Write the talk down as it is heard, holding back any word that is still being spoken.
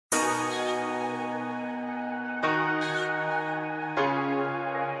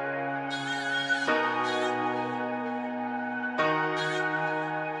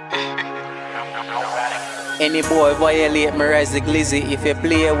Any boy violate me rise the glizzy. If you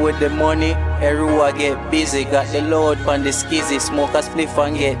play with the money, Heru I get busy. Got the load pon the skizzy. Smoke a spliff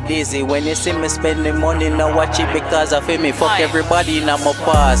and get dizzy. When you see me spend the money, now watch it because of me. Fuck everybody in my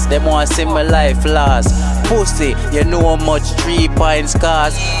past. Them want see my life last. Pussy, you know how much 3 pints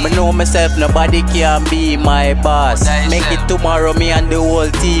cost. Me know myself, nobody can be my boss. Make it tomorrow, me and the whole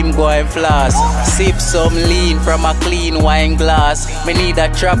team going floss. Sip some lean from a clean wine glass. Me need a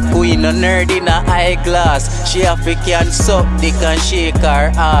trap queen, a nerd in a eyeglass. She African suck dick and shake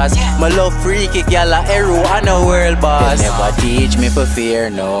her ass. My love freaky gal a Heru and a world boss. They never teach me for fear,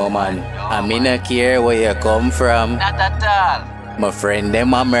 no man. I me no care where you come from. Not at all. My friend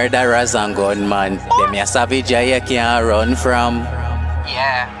them a murderers and gunman. Them a savage you can't run from.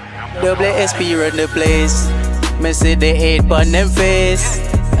 Yeah. Double SP run the place. Me see the hate pon them face.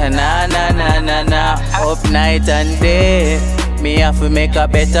 Nah nah nah nah nah. Up night and day. Me have to make a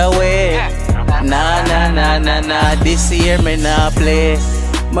better way. Nah nah nah nah nah. This year me nah play.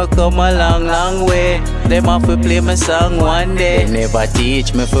 Me come a long way. Them have to play my song one day. They never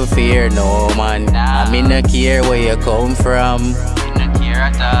teach me for fear, no man. I me no care where you come from. Me no care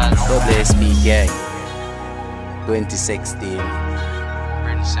at all. Double SP gang 2016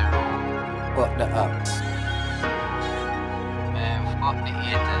 Prince Heru. Fuck the ops. Man, fuck the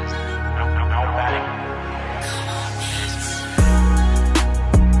haters.